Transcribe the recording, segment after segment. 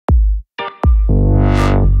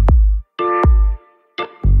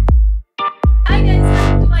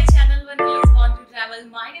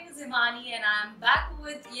travel. My name is Himani and I am back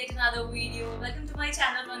with yet another video. Welcome to my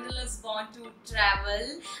channel Wanderlust Born to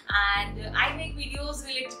Travel, and I make videos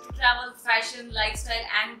related to travel, fashion, lifestyle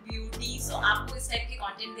and beauty. So आपको इस type के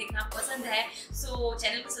content देखना पसंद है so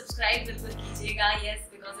channel को subscribe बिल्कुल कीजिएगा. Yes,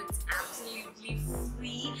 because it's absolutely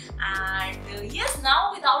free. And yes, now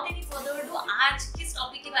without any further ado, आज किस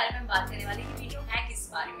टॉपिक के बारे में बात करने वाली है, वीडियो है किस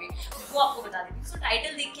बारे में वो आपको बता देती हूँ. सो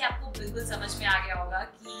टाइटल देख के आपको बिल्कुल समझ में आ गया होगा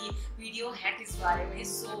कि वीडियो है किस बारे में.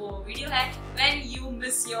 सो वीडियो है when you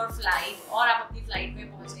miss your flight, और आप अपनी फ्लाइट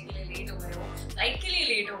में पहुंचने के लिए लेट हो गए हो, फ्लाइट के लिए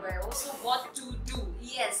लेट हो गए हो. So what to do.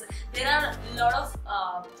 Yes, there are lot of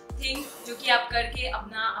thing जो कि आप करके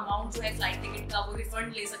अपना अमाउंट जो है फ्लाइट टिकट का वो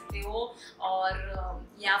रिफंड ले सकते हो, और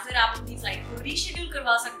या फिर आप अपनी फ्लाइट को रीशेड्यूल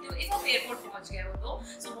करवा सकते हो इफ आप एयरपोर्ट पहुंच गए हो तो.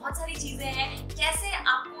 सो बहुत सारी चीजें हैं, कैसे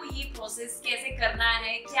आपको ये प्रोसेस कैसे करना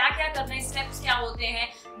है, क्या क्या करना है, स्टेप्स क्या होते हैं.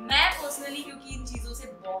 मैं पर्सनली क्योंकि इन चीजों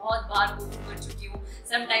से बहुत बार गो थ्रू कर चुकी हूँ.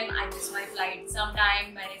 Some time I miss my flight, some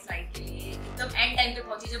time मैंने फ्लाइट के लिए एकदम एंड टाइम पे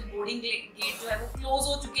पहुंची जब बोर्डिंग गेट जो है वो क्लोज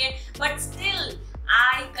हो चुके हैं, but still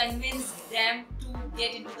I convinced them to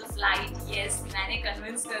get into the flight. Yes, मैंने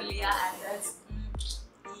convince कर लिया, and that's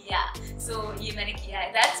so ये मैंने किया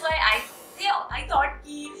है. That's why I thought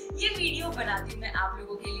कि ये वीडियो बनाती हूँ मैं आप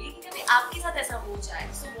लोगों के लिए कि कभी आपके साथ ऐसा हो जाए.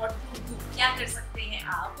 So what to do, क्या कर सकते हैं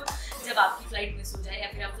आप जब आपकी फ्लाइट मिस हो जाए, या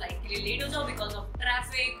फिर आप फ्लाइट के लिए लेट हो जाओ बिकॉज ऑफ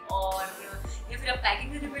ट्रैफिक, और या फिर आप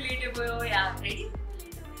पैकिंग करने में लेट हुए हो या रेडी होने में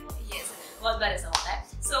लेट हुए हो. Yes, बहुत बार ऐसा होता है.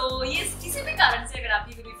 So yes, किसी भी कारण से अगर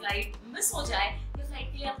आपकी कभी फ्लाइट मिस हो जाए,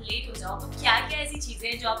 फ्लाइट के लिए आप लेट हो जाओ, तो क्या क्या ऐसी चीजें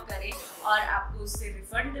हैं जो आप करें और आपको उससे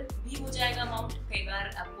रिफंड भी हो जाएगा अमाउंट. कई बार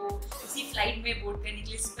आपको उसी फ्लाइट में बोर्ड करने के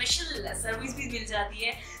लिए स्पेशल सर्विस भी मिल जाती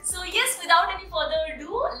है. So yes, without any further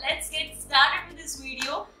do, let's get started with this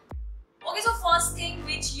video. Okay, so first thing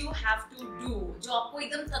which you have to do, जो आपको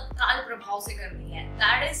एकदम तत्काल प्रभाव से करनी है,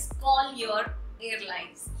 that is call your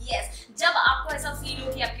airlines. Yes, जब आपको ऐसा फील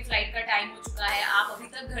हो कि आपकी फ्लाइट का टाइम हो चुका है, आप अभी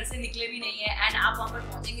तक घर से निकले भी नहीं है, एंड आप वहां पर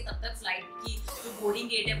पहुंचेंगे तब तक फ्लाइट की जो बोर्डिंग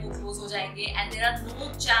गेट है वो क्लोज हो जाएंगे, and there are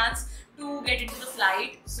no chance to get into the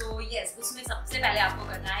flight. So yes, उसमें सबसे पहले आपको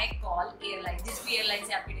करना है कॉल एयरलाइन. जिस भी एयरलाइन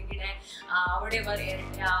से आपकी टिकट है, whatever, air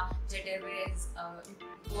India, jet Airways,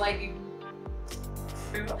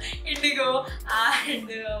 Indigo and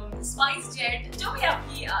spice jet, जो भी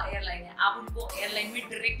आपकी एयरलाइन है, आप उनको एयरलाइन में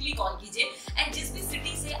डायरेक्टली कॉल कीजिए. एंड जिस भी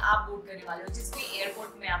सिटी से आप बोर्ड करने वाले हो, जिस भी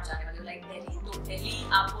एयरपोर्ट में आप जाने वाले हो, लाइक दिल्ली, तो दिल्ली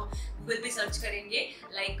आप गूगल पे सर्च करेंगे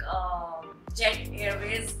like jet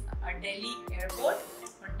Airways Delhi airport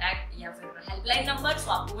contact या फिर हेल्पलाइन नंबर.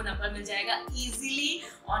 सो आपको वो नंबर मिल जाएगा इजीली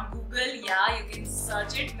ऑन गूगल, या यू कैन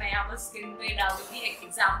सर्च इट. मैं यहाँ पर स्क्रीन पे डाल दूंगी एक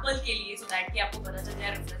एग्जांपल के लिए, सो दैट कि आपको पता चल जाए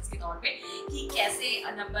रेफरेंस के तौर पे कि कैसे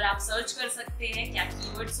नंबर आप सर्च कर सकते हैं, क्या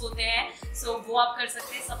कीवर्ड्स होते हैं. सो वो आप कर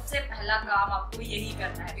सकते हैं. सबसे पहला काम आपको यही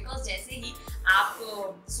करना है, बिकॉज जैसे ही आप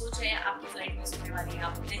सोच रहे हैं आपकी फ्लाइट मिस होने वाली है,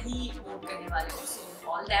 आप नहीं बोर्ड करने वाले हो, सो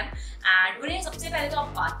कॉल देम एंड उन्हें सबसे पहले तो आप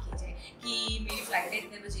बात कीजिए कि मेरी फ्लाइट है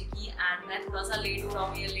इतने बजे की एंड मैं थोड़ा सा लेट हो रहा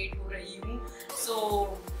हूँ या लेट हो रही हूँ. So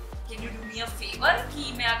can you do me a favour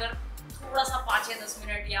कि मैं अगर थोड़ा सा 5 या 10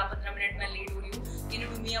 मिनट या 15 मिनट में लेट हो रही हूँ, can you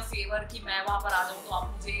do me a favour कि मैं वहाँ पर आ जाऊँ, तो आप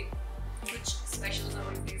मुझे कुछ स्पेशल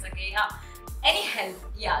सर्विस दे सके या any help.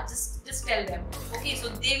 Yeah, just tell them. Okay, so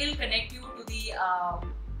they will connect you to the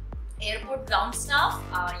airport ground staff.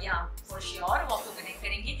 Yeah, for sure वो आपको कनेक्ट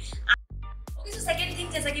करेंगे. ओके, सो सेकंड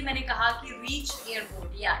थिंग, जैसा कि मैंने कहा कि रीच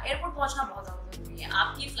एयरपोर्ट, या एयरपोर्ट पहुंचना बहुत ज़्यादा जरूरी है.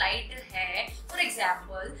 आपकी फ्लाइट है फॉर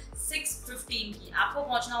एग्जांपल 6:15 की, आपको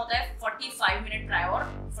पहुंचना होता है 45 मिनट प्रायर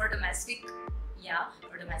फॉर डोमेस्टिक, या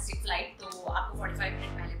फॉर डोमेस्टिक फ्लाइट तो आपको 45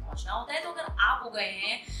 मिनट पहले पहुंचना होता है. तो अगर आप हो गए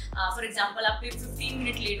हैं फॉर एग्जांपल आप 15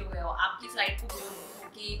 मिनट लेट हो गए हो, आपकी फ्लाइट को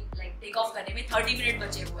लाइक टेक ऑफ करने में 30 मिनट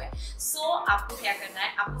बचे हुए हैं, सो आपको क्या करना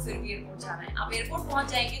है, आपको फिर भी एयरपोर्ट जाना है. आप एयरपोर्ट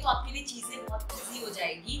पहुंच जाएंगे तो आपके लिए चीज़ें बहुत ईजी हो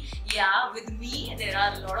जाएगी. या with me there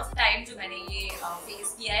are lot of time जो मैंने ये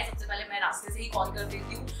फेस किया है. सबसे पहले मैं रास्ते से ही कॉल कर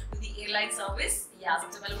देती हूँ टू द एयरलाइन सर्विस, या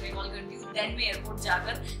सबसे पहले उन्हें कॉल करती हूँ, देन मैं एयरपोर्ट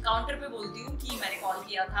जाकर काउंटर पे बोलती हूँ कि मैंने कॉल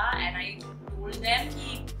किया था एंड आई टोल्ड देम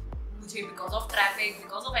कि मुझे because of traffic,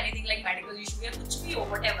 because of anything like medical issue या कुछ भी हो,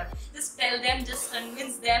 whatever, just tell them, just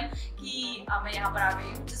convince them कि मैं यहाँ पर आ गई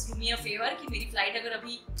हूँ. Just do me a favour कि मेरी फ्लाइट अगर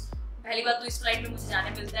अभी, पहली बात तो इस फ्लाइट में मुझे जाने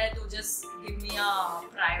मिलता है तो जस्ट गिव मी अ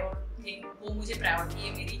प्रायोर थिंग, वो मुझे प्रायोरिटी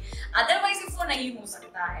है मेरी. अदरवाइज इफ वो नहीं हो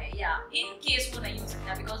सकता है, या इन केस वो नहीं हो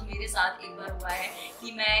सकता, बिकॉज मेरे साथ एक बार हुआ है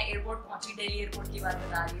कि मैं एयरपोर्ट पहुंची, दिल्ली एयरपोर्ट की बात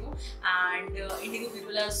बता रही हूँ, and Indigo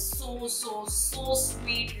people are so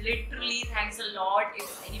sweet, literally thanks a lot if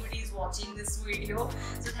anybody is watching this video,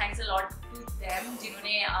 so thanks a lot to them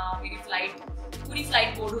जिन्होंने मेरी पूरी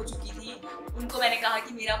फ्लाइट बोर्ड हो चुकी थी, उनको मैंने कहा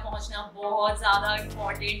कि मेरा पहुंचना बहुत ज़्यादा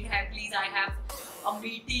इम्पॉर्टेंट है, please I have a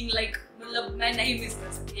meeting like मतलब मैं नहीं मिस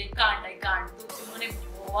कर सकती, आई कांट। तो उन्होंने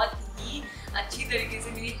बहुत ही अच्छी तरीके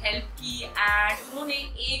से मेरी हेल्प की एंड उन्होंने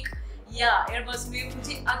एक एयरबस में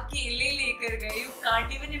मुझे अकेले लेकर गए। यू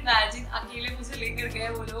कांट इवन इमेजिन, अकेले मुझे लेकर गए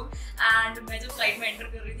वो लोग। एंड मैं जब फ्लाइट में एंटर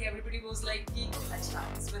कर रही थी एवरीबडी वाज लाइक कि अच्छा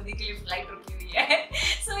इस बंदी के लिए फ्लाइट रुकी हुई है।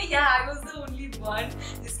 सो I was the only one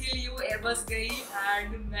जिसके लिए वो एयरबस गई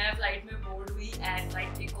एंड मैं फ्लाइट में बोर्ड हुई एंड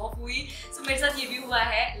फ्लाइट टेक ऑफ हुई। सो मेरे साथ ये भी हुआ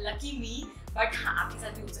है, लकी मी। बट हाँ, आपके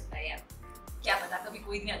साथ भी हो सकता है यार, क्या पता कभी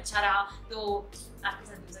कोई दिन अच्छा रहा तो आपके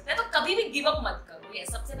साथ भी हो सकता है। तो कभी भी गिव अप मत करो। ये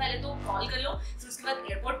सबसे पहले तो कॉल कर लो, फिर उसके बाद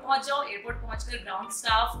एयरपोर्ट पहुंच जाओ। एयरपोर्ट पहुंचकर ग्राउंड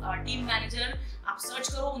स्टाफ, टीम मैनेजर आप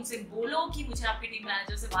सर्च करो, उनसे बोलो कि मुझे आपके टीम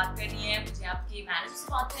मैनेजर से बात करनी है, मुझे आपके मैनेजर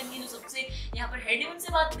से बात करनी है, जो सबसे यहाँ पर हेड है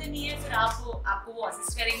उनसे बात करनी है। फिर आपको वो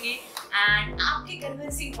असिस्ट करेंगे एंड आपकी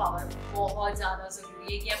कन्विंसिंग पावर बहुत ज़्यादा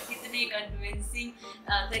ज़रूरी है कि आप कितने कन्विंसिंग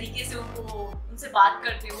तरीके से उनसे बात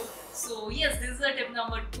करते हो। So yes, this is tip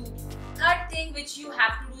number 2। Third thing which you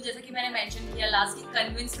have to do, जैसा कि मैंने मेंशन किया लास्ट, की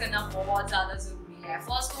कन्विंस करना बहुत ज़्यादा ज़रूरी है।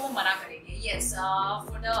 फर्स्ट वो मना करेंगे, yes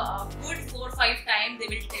for the good 4-5 time they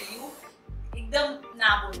will tell you एकदम ना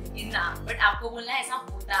बोलेंगे ना, बट आपको बोलना है ऐसा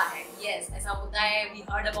होता है, यस ऐसा होता है, we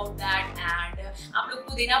heard about that and आप लोग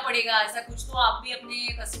को देना पड़ेगा। ऐसा कुछ तो आप भी अपने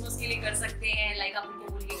कस्टमर्स के लिए कर सकते हैं। लाइक आप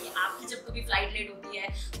उनको बोलिए कि आपकी जब कभी फ्लाइट लेट होती है,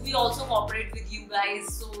 we also cooperate with you guys,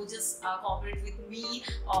 so just cooperate with me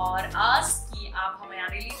और अस कि आप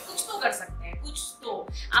हमारे लिए कुछ तो कर सकते हैं। कुछ तो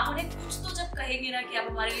आप उन्हें कुछ तो जब कहेंगे ना कि आप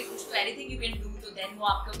हमारे लिए कुछ तो एनीथिंग यू कैन डू, तो देन वो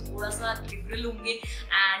आपका थोड़ा सा लिबरल होंगे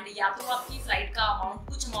एंड या तो आपकी फ्लाइट का अमाउंट,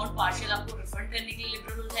 कुछ अमाउंट पार्शियल आपको रिफंड करने के लिए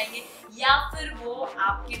लिबरल हो जाएंगे, या फिर वो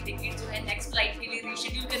आपकी टिकट जो है नेक्स्ट फ्लाइट के लिए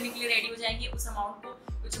रीशेड्यूल करने के लिए रेडी हो जाएंगे। कुछ अमाउंट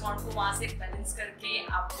को वहाँ से बैलेंस करके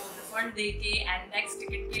आपको रिफंड देके एंड नेक्स्ट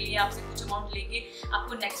टिकट के लिए आपसे कुछ अमाउंट लेके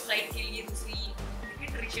आपको नेक्स्ट फ्लाइट के लिए दूसरी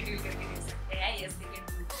टिकट रीशेड्यूल करके दे सकते हैं। Yes, they can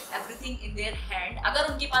do everything in their hand.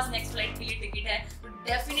 अगर उनके पास नेक्स्ट फ्लाइट के लिए टिकट है तो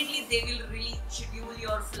definitely they will reschedule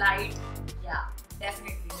your flight. या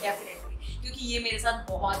डेफिनेटली, क्योंकि ये मेरे साथ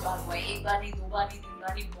बहुत बार हुआ है, एक बार नहीं, 2 बार नहीं, 3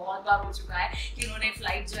 बार नहीं, बहुत बार हो चुका है कि उन्होंने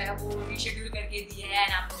फ्लाइट जो है वो रीशेड्यूल करके दी है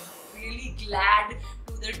and I am really glad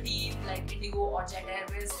to the team like Indigo और जेट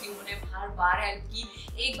एयरवेज की उन्होंने हर बार हेल्प की।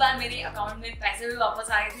 एक बार मेरे अकाउंट में पैसे भी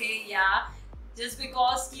वापस आए थे या जस्ट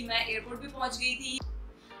बिकॉज कि मैं एयरपोर्ट भी पहुंच गई थी।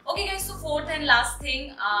 Okay guys, so fourth and last thing,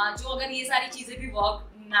 जो अगर ये सारी चीज़ें भी वर्क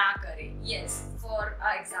ना करे, यस फॉर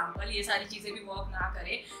एग्जाम्पल ये सारी चीज़ें भी वर्क ना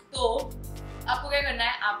करे, तो आपको क्या करना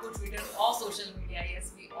है, आपको ट्विटर और social media,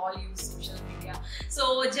 yes we all use social media,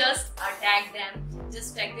 so just tag them,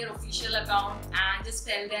 just tag there official account and just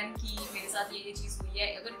tell them कि मेरे साथ ये चीज़ हुई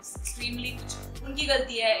है। अगर एक्सट्रीमली कुछ उनकी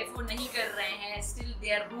गलती है, इफ वो नहीं कर रहे हैं, स्टिल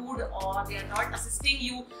दे आर रूड और they are not assisting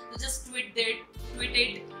you, तो just tweet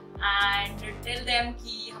it and tell them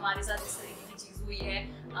कि हमारे साथ इस तरीके की चीज़ हुई है।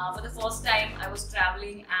 For the first time I was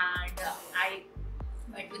traveling and I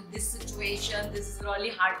met with this situation. This is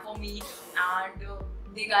really hard for me and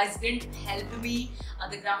the guys didn't help me.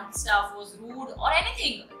 The ground staff was rude or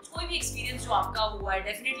anything. कोई भी experience जो आपका हुआ है,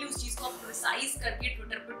 definitely उस चीज़ को आप precise करके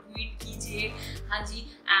ट्विटर पर ट्वीट कीजिए। हाँ जी,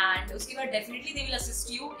 एंड उसके बाद definitely they will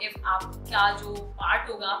assist you. If आपका जो पार्ट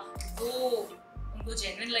होगा वो उनको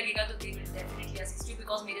जेन्युइन लगेगा तो they will definitely assist you.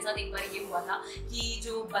 Because मेरे साथ एक बार ये हुआ था कि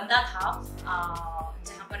जो बंदा था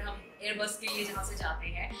जहाँ पर हम एयरबस के लिए जहाँ से जाते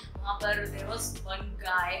हैं वहाँ पर there was one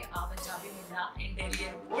guy, Punjabi Munda in Delhi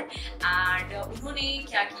airport, and उन्होंने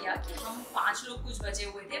क्या किया कि हम 5 लोग कुछ बचे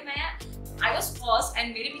हुए थे, मैं आई वाज फर्स्ट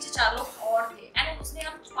एंड मेरे पीछे 4 लोग और थे एंड उसने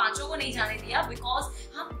हम 5 को नहीं जाने दिया बिकॉज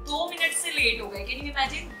हम 2 मिनट से लेट हो गए। Can you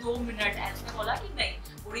imagine, 2 minute. And उसने बोला कि नहीं,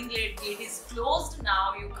 boarding gate is closed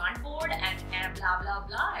now, you can't board and blah blah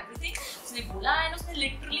blah everything उसने बोला एंड उसने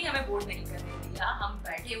लिटरली हमें बोर्ड नहीं करने दिया। हम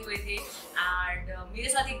बैठे हुए थे एंड मेरे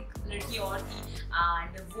साथ एक लड़की और थी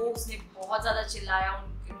एंड वो उसने बहुत ज़्यादा चिल्लाया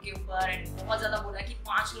उनके ऊपर एंड बहुत ज़्यादा बोला कि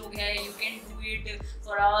 5 लोग हैं, you can do it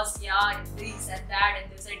for us, या this and that,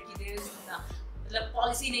 and they said कि देयर इज मतलब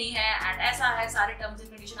पॉलिसी नहीं है एंड ऐसा है, सारे टर्म्स एंड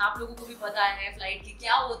कंडीशन आप लोगों को भी पता है फ्लाइट के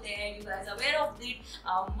क्या होते हैं, you guys aware of it,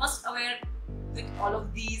 must aware with all of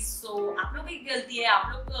these. सो आप लोगों की गलती है,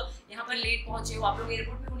 आप लोग यहाँ पर लेट पहुंचे हो, आप लोग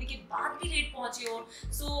एयरपोर्ट में होने के बाद भी लेट पहुंचे हो,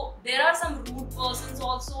 so there are some rude persons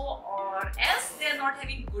also और S they are not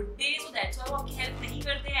having good day, so that's why वो आपकी हेल्प नहीं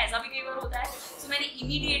करते हैं, ऐसा भी कई बार होता है। सो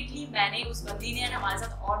मैंने उस बंदी ने, हमारे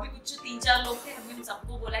साथ और भी कुछ 3-4 लोग थे, हमने उन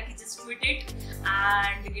सबको बोला कि just tweet it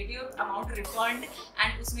and get your amount refund,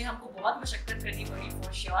 and उसमें हमको बहुत मशक्कत करनी पड़ी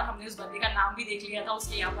फॉर श्योर। हमने उस बंदे का नाम भी देख लिया था,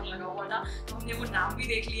 उसके यहाँ पर लगा हुआ था, तो हमने वो नाम भी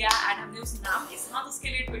देख लिया एंड हमने उस नाम के साथ उसके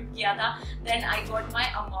लिए ट्वीट किया था। Then I got my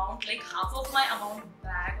amount, like half of my amount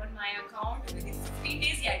back on my account with in 15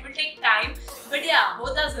 days। या it will take time but या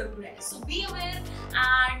होता जरूर है। सो बी अवेयर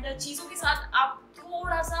एंड चीज़ों के साथ आप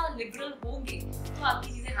थोड़ा सा लिबरल होंगे तो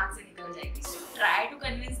आपकी चीजें हाथ से निकल जाएगी. So try to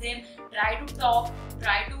convince them, try to talk,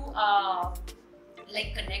 try to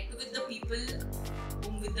like connect with the people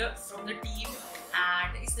from the team,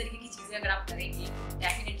 and इस तरीके की चीजें अगर आप करेंगे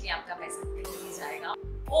डेफिनेटली आपका पैसा कहीं जाएगा.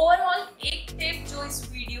 ओवरऑल एक टिप जो इस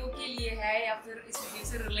वीडियो के लिए है या फिर इस वीडियो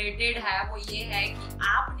से रिलेटेड है वो ये है कि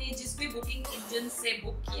आपने जिस भी बुकिंग इंजन से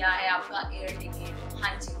बुक किया है आपका एयर टिकट,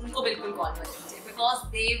 हाँ जी, उनको बिल्कुल कॉल मत कीजिए because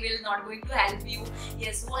they will not going to help you.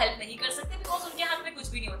 Yes, वो हेल्प नहीं कर सकते बिकॉज उनके हाथ में कुछ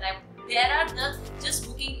भी नहीं होता है. There are just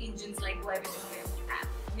booking engines like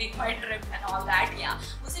Make My Trip and all that. Yeah,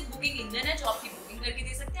 वो सिर्फ बुकिंग इंजन है जो आपकी बुकिंग करके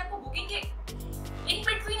दे सकते हैं. आपको बुकिंग के इन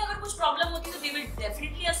बिटवीन अगर कुछ प्रॉब्लम होती है तो they will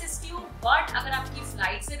definitely assist you. But अगर आपकी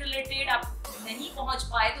फ्लाइट से रिलेटेड आप नहीं पहुंच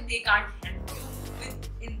पाए तो they can't help you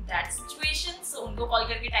with in that situation. सो उनको कॉल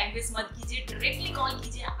करके टाइम वेस्ट मत कीजिए, डायरेक्टली कॉल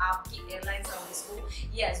कीजिए आपकी एयरलाइन सर्विस को.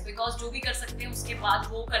 यस, बिकॉज जो भी कर सकते हैं उसके बाद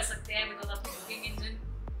वो कर सकते हैं बिकॉज आपकी बुकिंग इंजन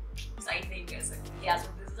साइड नहीं कर सकती. Yeah,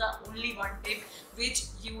 so this is the only one tip which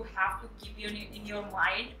you have to keep in your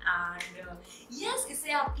mind. And yes,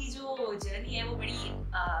 इससे आपकी जो जर्नी है वो बड़ी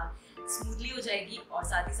स्मूथली हो जाएगी. और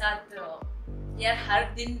साथ ही साथ यार हर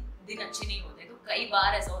दिन अच्छे नहीं होते, तो कई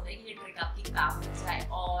बार ऐसा होता है कि ये ट्रिक आपकी काम कर जाए.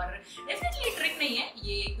 और डेफिनेटली ये ट्रिक नहीं है,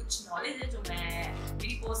 ये कुछ नॉलेज है जो मैं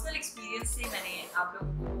मेरी पर्सनल एक्सपीरियंस से मैंने आप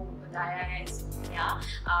लोगों को बताया है.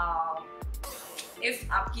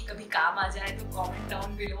 इफ आपकी कभी काम आ जाए तो कमेंट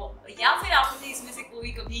डाउन बिलो, या फिर आपने इसमें से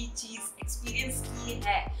कोई कभी चीज एक्सपीरियंस की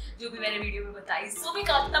है जो भी मैंने वीडियो में बताई, सो भी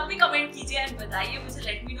तब भी कमेंट कीजिए एंड बताइए मुझे.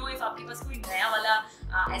 लेट मी नो इफ आपके पास कोई नया वाला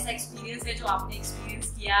ऐसा एक्सपीरियंस है जो आपने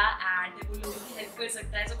एक्सपीरियंस किया एंड वो लोगों की हेल्प कर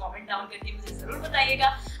सकता है. सो कमेंट डाउन करके मुझे जरूर बताइएगा.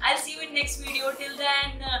 I will see you in next video. Till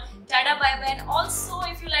then tata bye bye. And also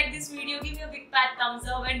if you like this video give me a big fat thumbs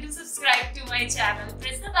up and do subscribe to my channel.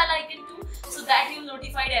 Press the bell icon too so that you'll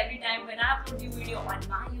notified every time when I upload new video on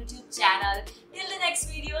my YouTube channel. Till the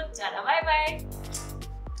next video, tada bye bye.